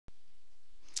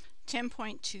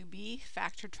10.2b,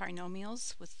 factor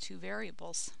trinomials with two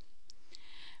variables.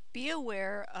 Be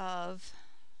aware of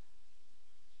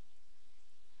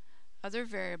other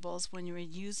variables when you're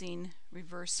using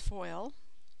reverse FOIL,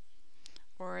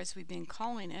 or as we've been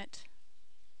calling it,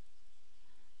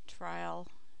 trial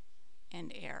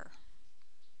and error.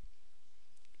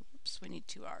 Oops, we need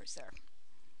two R's there.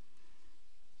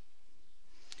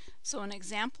 So in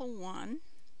example 1,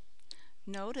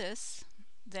 notice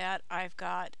that I've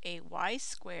got a y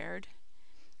squared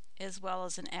as well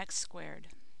as an x squared.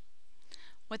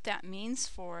 What that means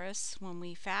for us when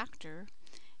we factor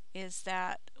is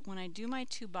that when I do my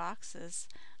two boxes,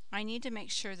 I need to make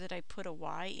sure that I put a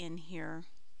y in here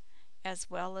as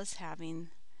well as having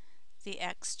the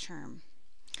x term.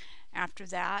 After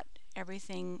that,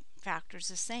 everything factors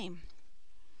the same.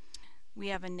 We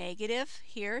have a negative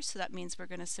here, so that means we're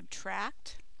going to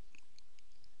subtract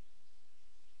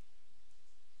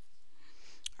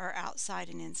our outside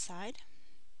and inside.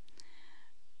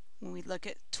 When we look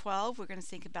at 12, we're going to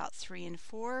think about 3 and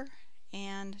 4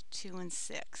 and 2 and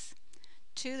 6.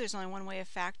 2, there's only one way of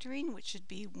factoring, which should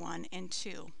be 1 and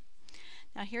 2.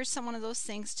 Now here's some one of those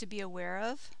things to be aware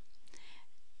of.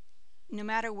 No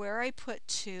matter where I put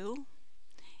 2,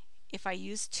 if I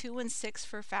use 2 and 6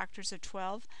 for factors of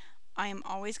 12, I am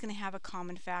always going to have a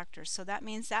common factor. So that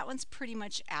means that one's pretty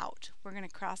much out. We're going to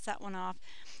cross that one off.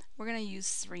 We're going to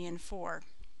use 3 and 4.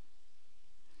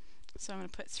 So I'm going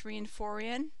to put 3 and 4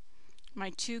 in.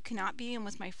 My 2 cannot be in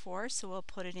with my 4, so we'll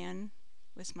put it in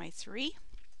with my 3.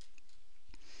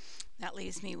 That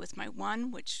leaves me with my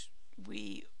 1, which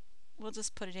we'll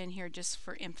just put it in here just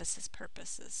for emphasis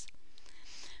purposes.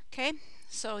 Okay,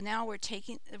 so now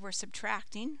we're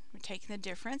subtracting, we're taking the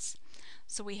difference.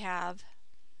 So we have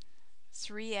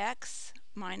 3x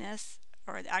minus,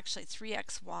 or actually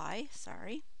 3xy,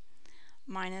 sorry,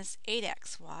 minus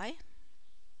 8xy.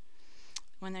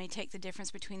 When I take the difference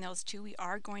between those two, we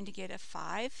are going to get a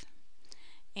 5.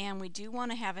 And we do want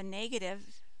to have a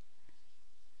negative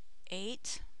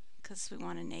 8 because we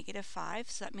want a negative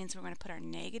 5. So that means we're going to put our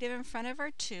negative in front of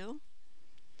our 2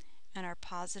 and our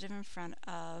positive in front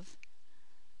of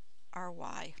our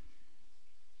y,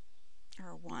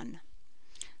 or 1.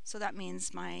 So that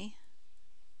means my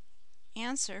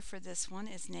answer for this one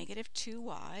is negative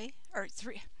 2y, or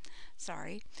 3x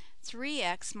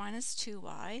minus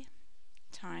 2y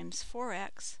times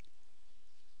 4x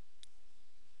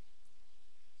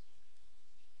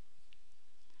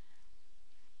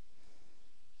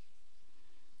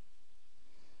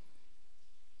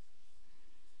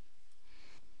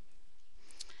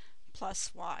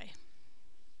plus y.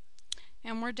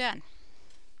 And we're done.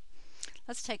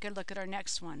 Let's take a look at our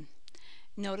next one.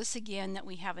 Notice again that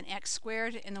we have an x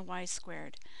squared and a y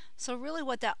squared. So really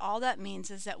what all that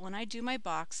means is that when I do my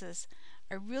boxes,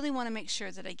 I really want to make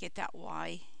sure that I get that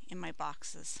y in my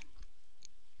boxes.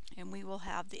 And we will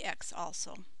have the x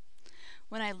also.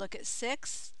 When I look at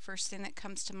 6, first thing that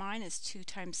comes to mind is 2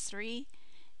 times 3,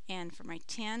 and for my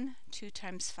 10, 2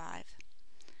 times 5.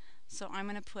 So I'm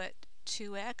going to put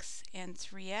 2x and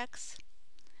 3x.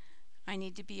 I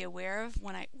need to be aware of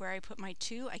where I put my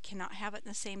 2. I cannot have it in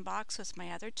the same box as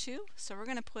my other 2, so we're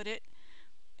going to put it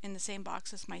in the same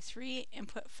box as my 3 and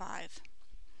put 5.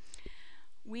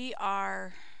 We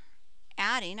are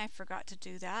adding, I forgot to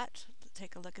do that. Let's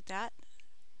take a look at that.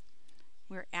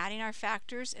 We're adding our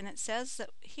factors, and it says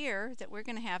that here that we're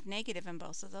going to have negative in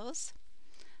both of those.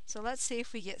 So let's see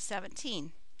if we get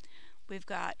 17. We've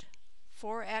got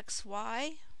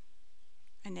 4xy,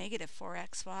 a negative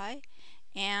 4xy,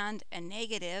 and a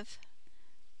negative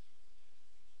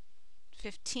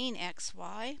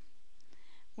 15xy,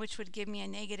 which would give me a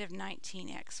negative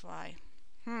 19xy.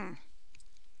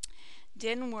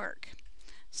 Didn't work.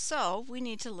 So we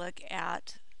need to look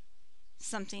at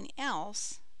something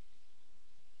else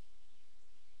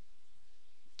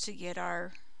to get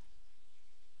our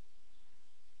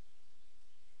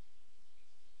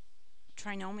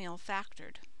trinomial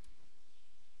factored.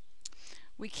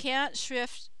 We can't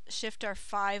shift our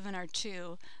 5 and our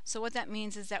 2. So what that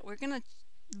means is that we're going to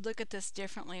look at this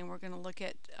differently, and we're going to look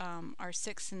at our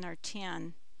 6 and our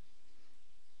 10.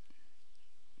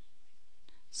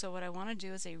 So what I want to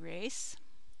do is erase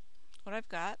what I've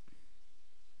got.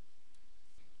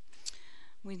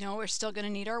 We know we're still going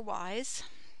to need our y's.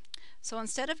 So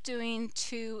instead of doing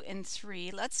 2 and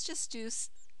 3, let's just do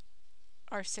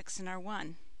our 6 and our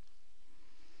 1.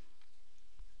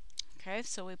 Okay,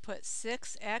 so we put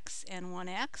 6x and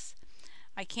 1x.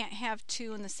 I can't have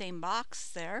 2 in the same box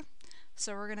there,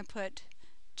 so we're going to put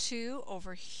 2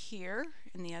 over here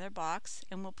in the other box,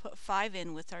 and we'll put 5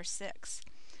 in with our 6.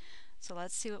 So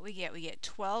let's see what we get. We get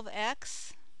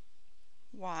 12x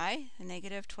y, a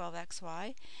negative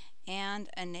 12xy, and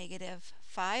a negative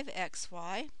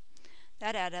 5xy.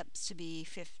 That adds up to be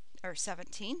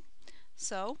 17.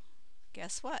 So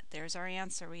guess what? There's our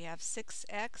answer. We have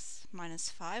 6x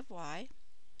minus 5y,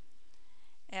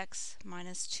 x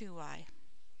minus 2y.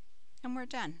 And we're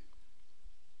done.